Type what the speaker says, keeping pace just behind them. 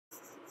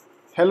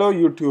Hello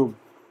YouTube,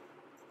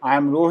 I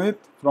am Rohit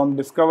from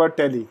Discover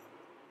Tally.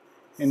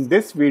 In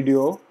this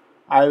video,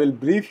 I will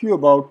brief you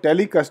about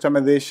Tally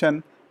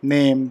customization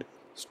named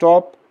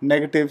Stop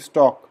Negative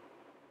Stock.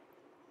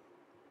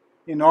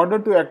 In order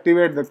to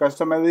activate the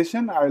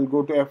customization, I will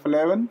go to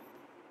F11,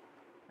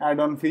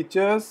 Add-on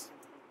features,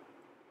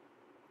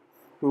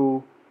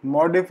 to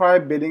modify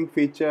billing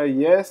feature,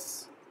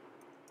 yes,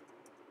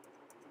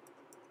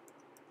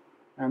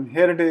 and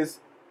here it is,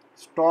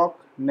 Stop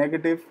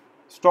negative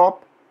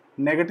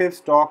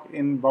stock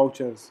in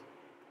vouchers,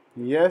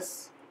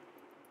 yes.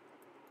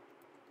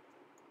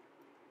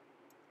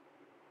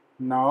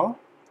 Now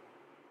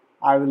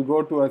I will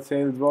go to a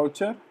sales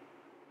voucher,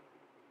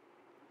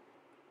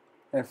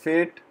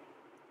 F8,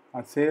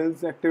 a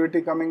sales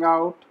activity coming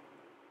out.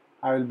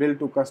 I will bill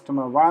to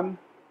customer 1.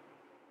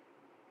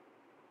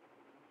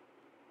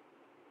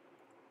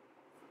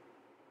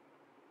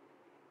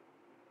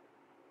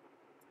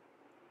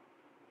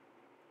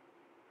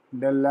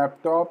 Dell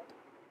laptop.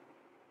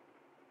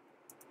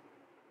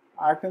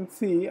 I can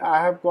see I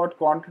have got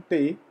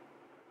quantity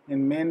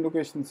in main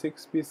location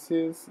 6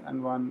 pieces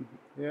and 1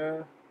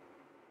 here.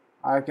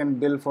 I can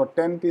bill for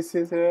 10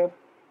 pieces here.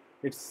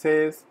 It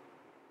says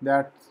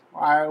that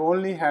I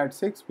only had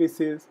 6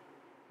 pieces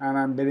and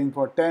I'm billing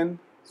for 10,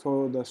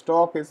 so the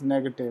stock is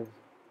negative.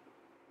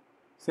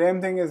 Same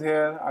thing is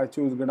here. I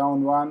choose go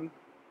down 1.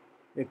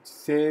 It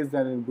says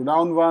that in go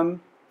down 1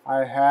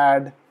 I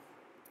had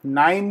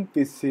 9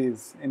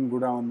 pieces in go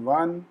down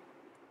 1,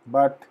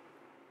 but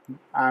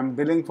I'm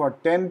billing for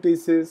 10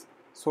 pieces,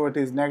 so it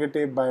is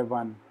negative by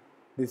 1.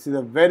 This is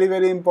a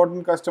very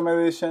important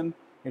customization.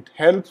 It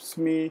helps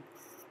me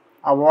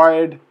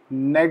avoid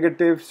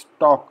negative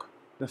stock.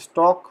 The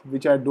stock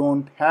which I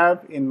don't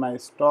have in my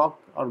stock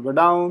or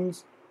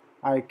godowns,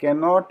 I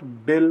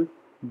cannot bill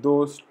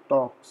those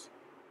stocks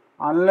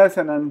unless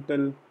and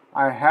until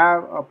I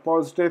have a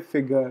positive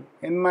figure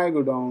in my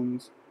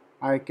godowns.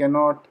 I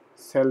cannot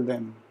sell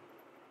them.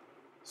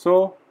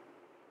 So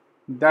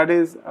that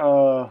is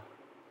a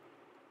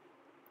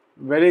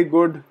very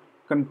good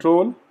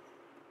control,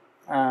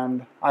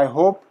 and I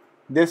hope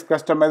this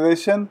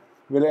customization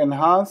will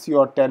enhance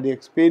your Tally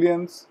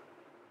experience.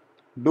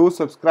 Do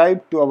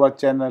subscribe to our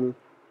channel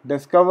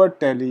Discover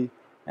Tally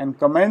and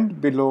comment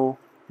below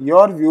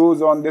your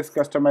views on this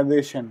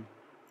customization.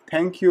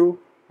 Thank you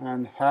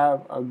and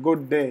have a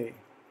good day.